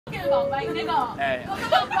about? Like, nigga, Hey. come to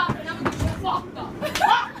my block and I'm gonna get you fucked up.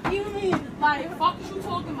 What you mean? Like, fuck is you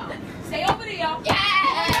talking about? Stay over there. And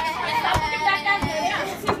stop looking back at me.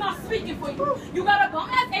 She's not speaking for you. You got a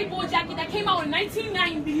bum-ass A-boy jacket that came out in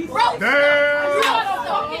 1990s. Bro, Damn! you got a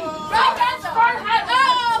fucking big-ass fur hat.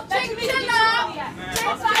 Oh, that you need to get your money at.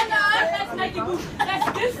 That's Nike boots. That's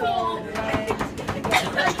this long.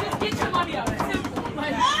 Let's just get your money up. Simple.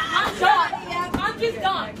 Like, I'm done. I'm just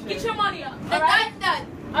done. Get your money up. Alright?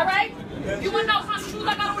 Alright? You want to know what kind of shoes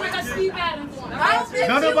I got on? I got Steve Adams on. Alright?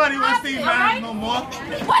 No, nobody wants Steve Adams no more.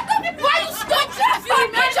 What the? Why you stood just for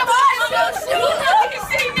me? Your shoes. You look at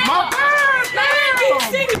city now. My bad, Big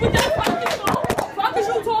city with that fucking song. What is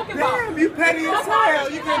you talking about? Damn, you petty as hell.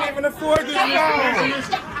 You can't even afford this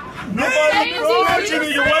phone. Nobody watching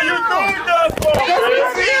you. What you doing that for?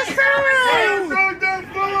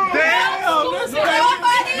 Damn, that's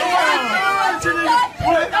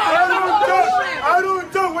I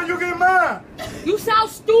don't do when you get mad. You sound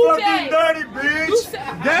stupid. Fucking dirty bitch.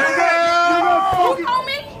 You know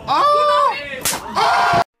me? Oh.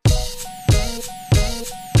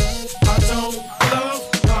 I don't love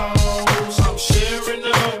hoes, I'm sharing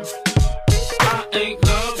them. I ain't